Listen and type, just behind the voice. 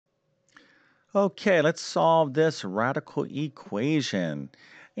Okay, let's solve this radical equation.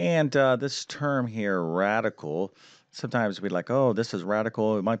 And this term here, radical, sometimes we like, oh, this is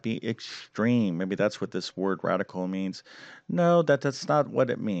radical. It might be extreme. Maybe that's what this word radical means. No, that's not what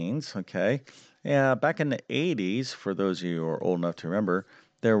it means. Okay. Yeah, back in the 80s, for those of you who are old enough to remember,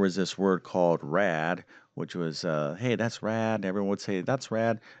 there was this word called rad, which was, hey, that's rad. Everyone would say that's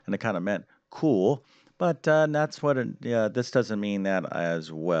rad. And it kind of meant cool. But that's what yeah, this doesn't mean that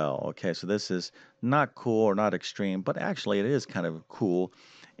as well. Okay, so this is not cool or not extreme, but actually it is kind of cool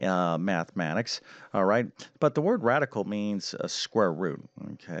mathematics. All right, but the word radical means a square root.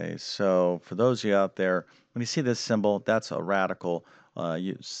 Okay, so for those of you out there, when you see this symbol, that's a radical.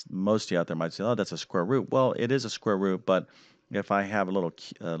 Most of you out there might say, "Oh, that's a square root." Well, it is a square root, but if I have a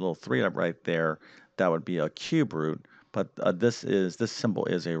little three up right there, that would be a cube root. But this symbol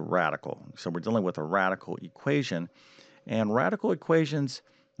is a radical. So we're dealing with a radical equation, and radical equations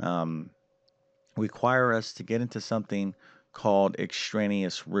um, require us to get into something called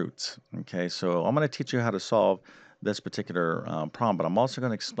extraneous roots. Okay, so I'm going to teach you how to solve this particular problem, but I'm also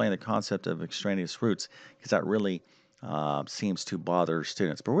going to explain the concept of extraneous roots because that really seems to bother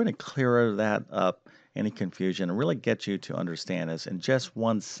students. But we're going to clear that up, any confusion, and really get you to understand this in just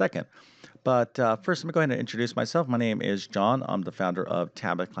 1 second. But first, let me go ahead and introduce myself. My name is John. I'm the founder of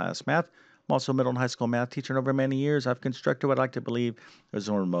TabletClass Math. I'm also a middle and high school math teacher, and over many years, I've constructed what I like to believe is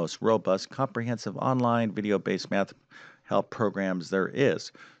one of the most robust, comprehensive online video-based math help programs there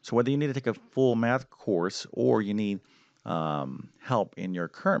is. So whether you need to take a full math course or you need help in your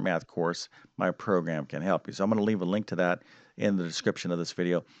current math course, my program can help you. So I'm going to leave a link to that in the description of this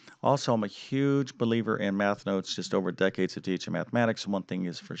video. Also, I'm a huge believer in math notes, just over decades of teaching mathematics. One thing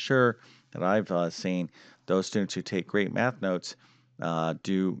is for sure that I've seen, those students who take great math notes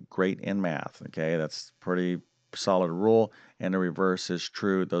do great in math. Okay, that's pretty solid rule. And the reverse is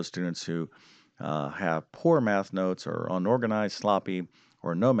true. Those students who have poor math notes or unorganized, sloppy,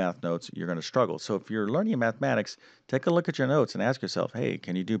 or no math notes, you're going to struggle. So if you're learning mathematics, take a look at your notes and ask yourself, hey,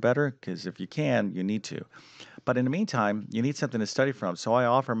 can you do better? Because if you can, you need to. But in the meantime, you need something to study from. So I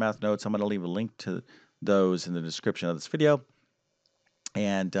offer math notes. I'm going to leave a link to those in the description of this video.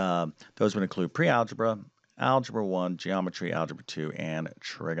 And those would include pre-algebra, algebra 1, geometry, algebra 2, and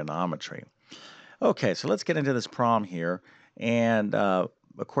trigonometry. Okay, so let's get into this problem here. And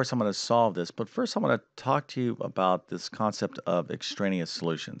of course, I'm going to solve this. But first, I want to talk to you about this concept of extraneous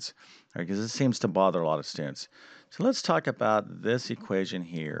solutions, because it seems to bother a lot of students. So let's talk about this equation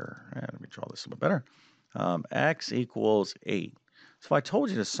here. Let me draw this a little better. X equals 8. So if I told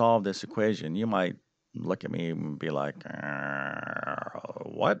you to solve this equation, you might look at me and be like,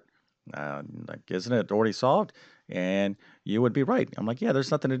 what? Like, isn't it already solved? And you would be right. I'm like, yeah,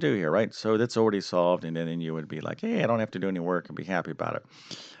 there's nothing to do here, right? So that's already solved. And then you would be like, hey, I don't have to do any work and be happy about it.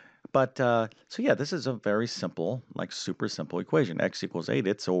 But so yeah, this is a very simple, like super simple equation. X equals 8.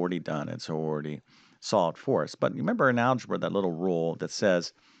 It's already done. It's already solved for us. But remember in algebra, that little rule that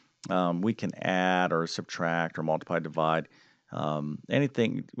says we can add or subtract or multiply, divide,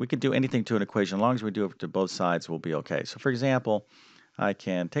 anything. We can do anything to an equation. As long as we do it to both sides, we'll be okay. So for example, I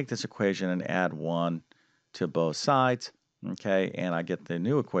can take this equation and add 1 to both sides, okay, and I get the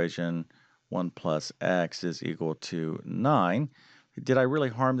new equation, 1 plus x is equal to 9. Did I really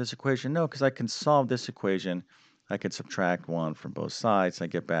harm this equation? No, because I can solve this equation. I can subtract 1 from both sides. I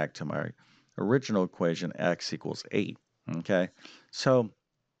get back to my original equation, x equals 8, okay? So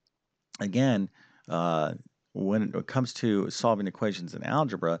again, uh, when it comes to solving equations in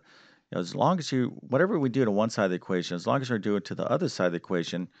algebra, as long as whatever we do to one side of the equation, as long as we do it to the other side of the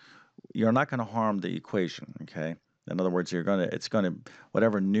equation, you're not going to harm the equation, okay? In other words,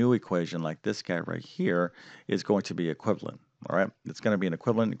 whatever new equation like this guy right here is going to be equivalent, all right? It's going to be an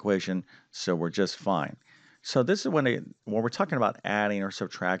equivalent equation, so we're just fine. So this is when we're talking about adding or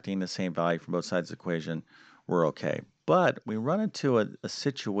subtracting the same value from both sides of the equation, we're okay. But we run into a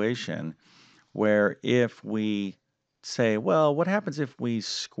situation where if we say, well, what happens if we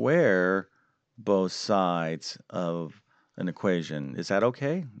square both sides of an equation? Is that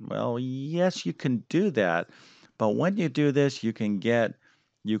okay? Well, yes, you can do that. But when you do this, you can get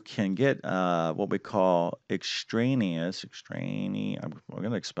what we call I'm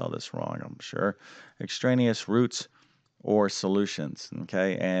going to spell this wrong, I'm sure. Extraneous roots or solutions,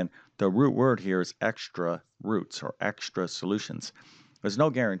 okay? And the root word here is extra roots or extra solutions. There's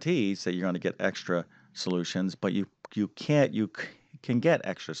no guarantees that you're going to get extra solutions, but you can get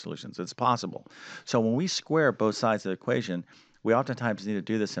extra solutions. It's possible. So when we square both sides of the equation, we oftentimes need to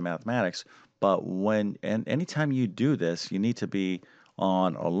do this in mathematics, but anytime you do this, you need to be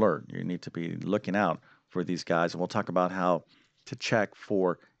on alert. You need to be looking out for these guys, and we'll talk about how to check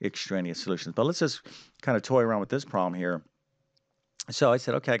for extraneous solutions. But let's just kind of toy around with this problem here. So I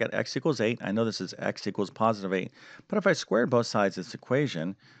said, okay, I got x equals 8. I know this is x equals positive 8. But if I squared both sides of this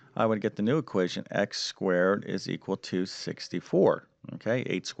equation, I would get the new equation, x squared is equal to 64. Okay,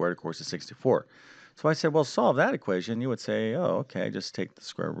 8 squared, of course, is 64. So I said, well, solve that equation. You would say, oh, okay, just take the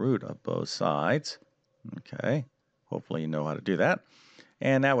square root of both sides. Okay, hopefully you know how to do that.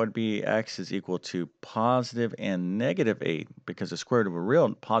 And that would be x is equal to positive and negative 8, because the square root of a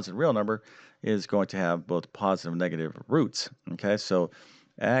real positive real number is going to have both positive and negative roots. Okay, so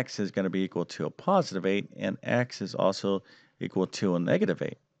x is going to be equal to a positive 8, and x is also equal to a negative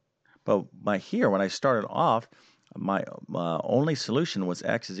 8. But here, when I started off, my only solution was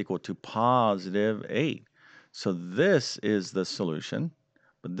x is equal to positive 8. So this is the solution.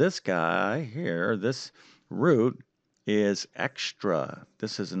 But this guy here, this root, is extra.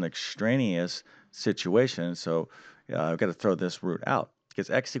 This is an extraneous situation, so I've got to throw this root out. Because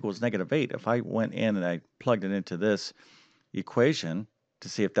x equals negative 8, if I went in and I plugged it into this equation to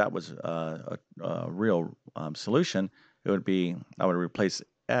see if that was a real solution, it would be, I would replace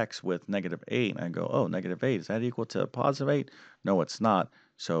x with negative 8, and I go, oh, negative 8, is that equal to positive 8? No, it's not.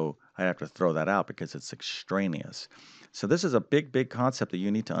 So I have to throw that out because it's extraneous. So this is a big concept that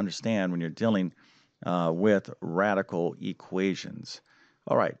you need to understand when you're dealing with radical equations.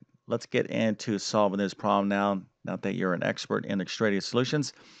 All right, let's get into solving this problem now that you're an expert in extraneous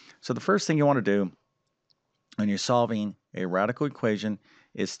solutions. So the first thing you want to do when you're solving a radical equation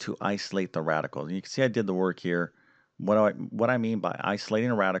is to isolate the radical. You can see I did the work here. What I mean by isolating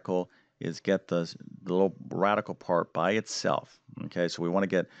a radical is get the little radical part by itself. Okay, so we want to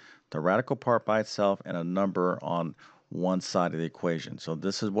get the radical part by itself and a number on one side of the equation. So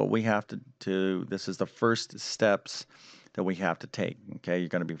this is what we have to do. This is the first steps that we have to take. Okay, you're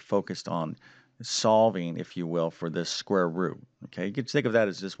going to be focused on solving, if you will, for this square root. Okay, you can think of that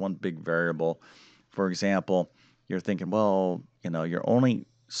as just one big variable. For example, you're thinking, well, you're only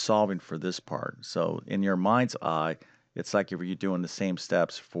solving for this part. So in your mind's eye, it's like if you're doing the same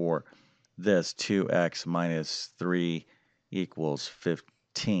steps for this 2x minus 3 equals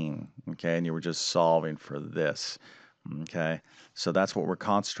 15, okay, and you were just solving for this, okay? So that's what we're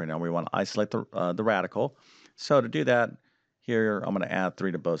concentrating on. We want to isolate the radical. So to do that, here I'm going to add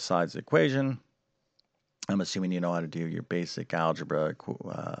 3 to both sides of the equation. I'm assuming you know how to do your basic algebra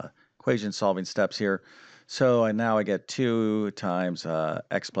equation solving steps here. So now I get 2 times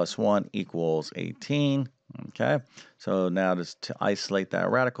x plus 1 equals 18. Okay, so now just to isolate that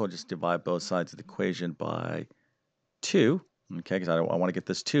radical, just divide both sides of the equation by 2. Okay, because I want to get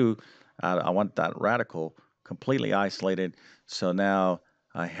this 2 out. I want that radical completely isolated. So now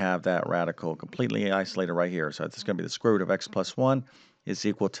I have that radical completely isolated right here. So it's going to be the square root of x plus 1 is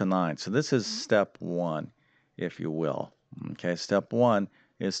equal to 9. So this is step 1, if you will. Okay, step 1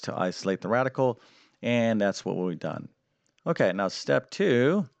 is to isolate the radical, and that's what we've done. Okay, now step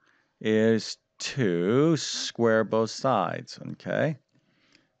 2 is to square both sides. Okay,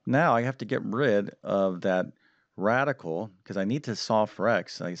 now I have to get rid of that radical because I need to solve for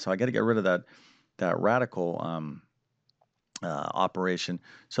x. So I got to get rid of that radical operation.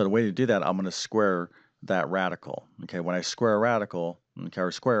 So the way to do that, I'm going to square that radical. Okay, when I square a radical, okay,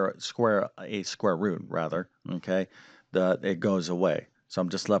 or square a square root rather, okay, it goes away. So I'm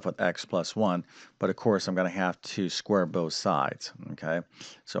just left with x plus 1, but of course I'm going to have to square both sides, okay?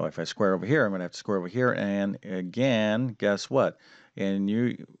 So if I square over here, I'm going to have to square over here, and again, guess what? In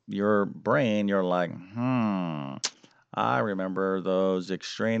your brain, you're like, I remember those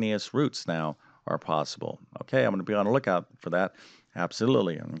extraneous roots now are possible. Okay, I'm going to be on the lookout for that.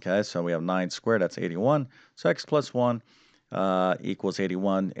 Absolutely. Okay, so we have 9 squared, that's 81. So x plus 1 equals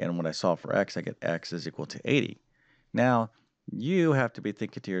 81, and when I solve for x, I get x is equal to 80. Now, you have to be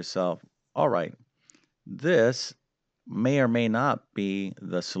thinking to yourself, all right, this may or may not be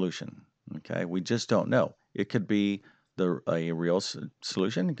the solution. Okay, we just don't know. It could be a real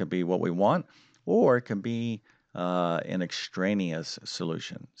solution. It could be what we want, or it can be an extraneous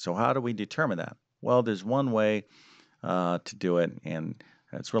solution. So how do we determine that? Well, there's one way to do it, and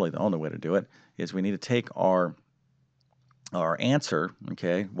it's really the only way to do it, is we need to take our answer,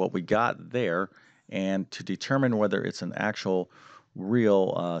 okay, what we got there, and to determine whether it's an actual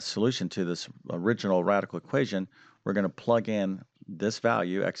real solution to this original radical equation, we're going to plug in this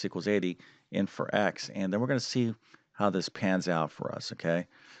value, x equals 80, in for x, and then we're going to see how this pans out for us, okay?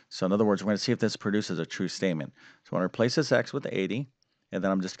 So in other words, we're going to see if this produces a true statement. So I'm going to replace this x with 80, and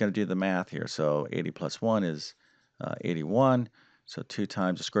then I'm just going to do the math here. So 80 plus 1 is 81. So 2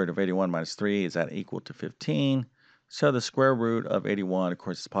 times the square root of 81 minus 3, is that equal to 15? So the square root of 81, of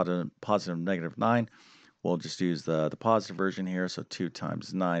course, is positive negative 9. we'll just use the positive version here. So 2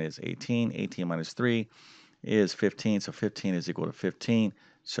 times 9 is 18. 18 minus 3 is 15. So 15 is equal to 15.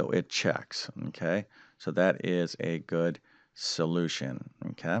 So it checks. Okay. So that is a good solution.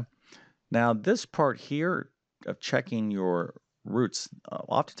 Okay. Now this part here of checking your roots,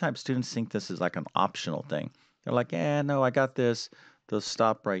 oftentimes students think this is like an optional thing. They're like, no, I got this. They'll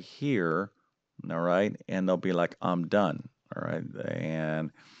stop right here. All right. And they'll be like, I'm done. All right.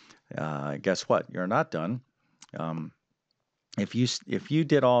 And guess what? You're not done. Um, if you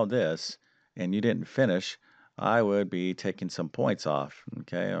did all this and you didn't finish, I would be taking some points off.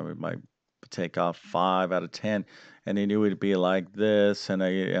 Okay, I might take off 5 out of 10, and then you would be like this, and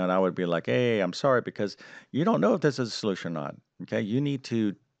I would be like, hey, I'm sorry because you don't know if this is a solution or not. Okay, you need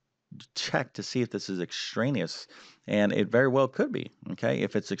to check to see if this is extraneous, and it very well could be. Okay,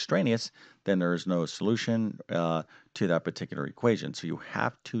 if it's extraneous, then there is no solution to that particular equation. So you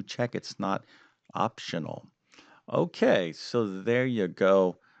have to check. It's not optional. Okay, so there you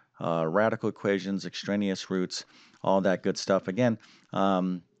go. Radical equations, extraneous roots, all that good stuff. Again,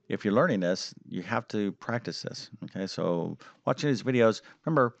 if you're learning this, you have to practice this. Okay, so watching these videos,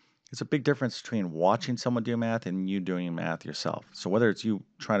 remember, it's a big difference between watching someone do math and you doing math yourself. So whether it's you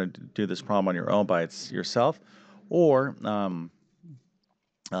trying to do this problem on your own by yourself, or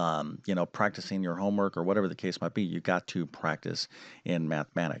practicing your homework or whatever the case might be, you got to practice in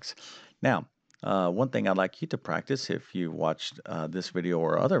mathematics. Now, one thing I'd like you to practice if you watched this video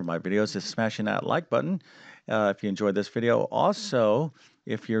or other of my videos is smashing that like button if you enjoyed this video. Also,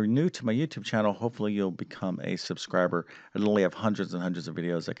 if you're new to my YouTube channel, hopefully you'll become a subscriber. I literally have hundreds and hundreds of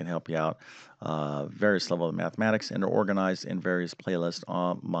videos that can help you out, various levels of mathematics, and they're organized in various playlists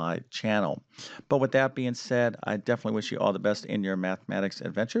on my channel. But with that being said, I definitely wish you all the best in your mathematics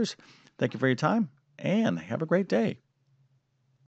adventures. Thank you for your time, and have a great day.